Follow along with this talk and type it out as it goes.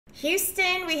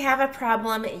Houston, we have a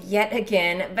problem yet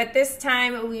again, but this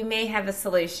time we may have a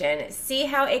solution. See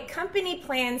how a company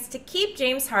plans to keep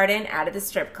James Harden out of the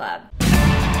strip club.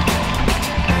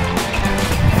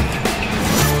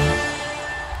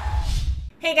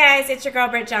 Hey guys, it's your girl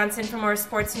Britt Johnson. For more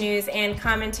sports news and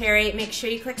commentary, make sure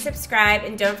you click subscribe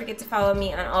and don't forget to follow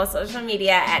me on all social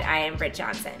media at I am Britt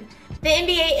Johnson. The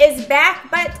NBA is back,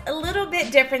 but a little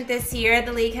bit different this year.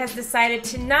 The league has decided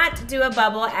to not do a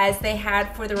bubble as they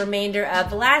had for the remainder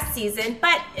of last season,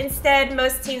 but instead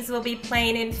most teams will be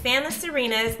playing in fanless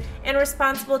arenas and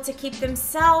responsible to keep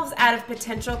themselves out of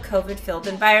potential COVID-filled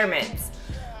environments,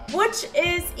 which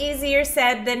is easier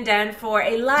said than done for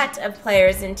a lot of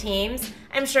players and teams.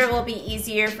 I'm sure it will be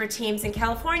easier for teams in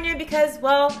California because,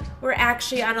 well, we're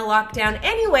actually on a lockdown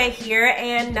anyway here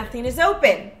and nothing is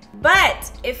open.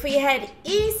 But if we head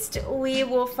east, we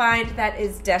will find that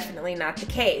is definitely not the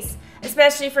case,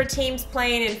 especially for teams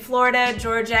playing in Florida,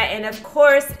 Georgia, and of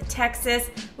course, Texas,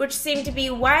 which seem to be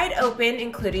wide open,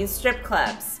 including strip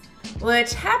clubs,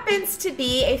 which happens to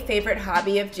be a favorite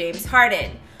hobby of James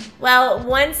Harden. Well,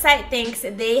 one site thinks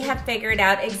they have figured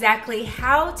out exactly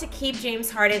how to keep James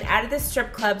Harden out of the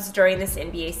strip clubs during this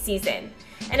NBA season.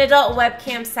 An adult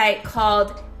webcam site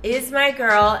called Is My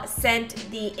Girl sent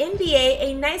the NBA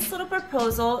a nice little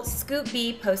proposal, Scoop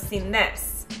B posting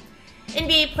this.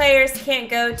 NBA players can't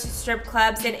go to strip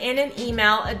clubs, and in an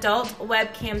email, adult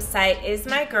webcam site Is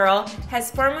My Girl has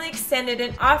formally extended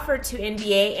an offer to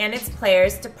NBA and its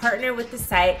players to partner with the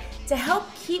site to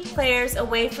help keep players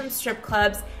away from strip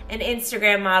clubs and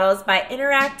Instagram models by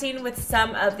interacting with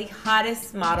some of the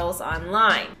hottest models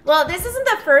online. Well, this isn't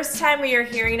the first time we are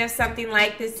hearing of something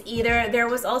like this either. There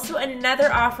was also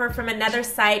another offer from another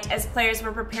site as players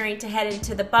were preparing to head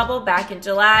into the bubble back in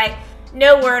July.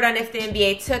 No word on if the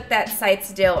NBA took that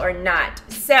site's deal or not.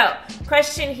 So,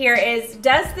 question here is,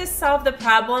 does this solve the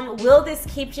problem? Will this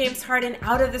keep James Harden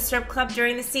out of the strip club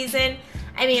during the season?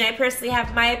 I mean, I personally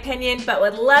have my opinion, but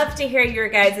would love to hear your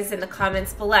guys' in the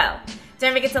comments below.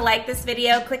 Don't forget to like this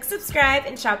video, click subscribe,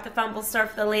 and shop the Fumble store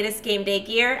for the latest game day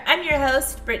gear. I'm your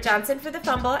host, Britt Johnson for the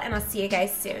Fumble, and I'll see you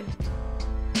guys soon.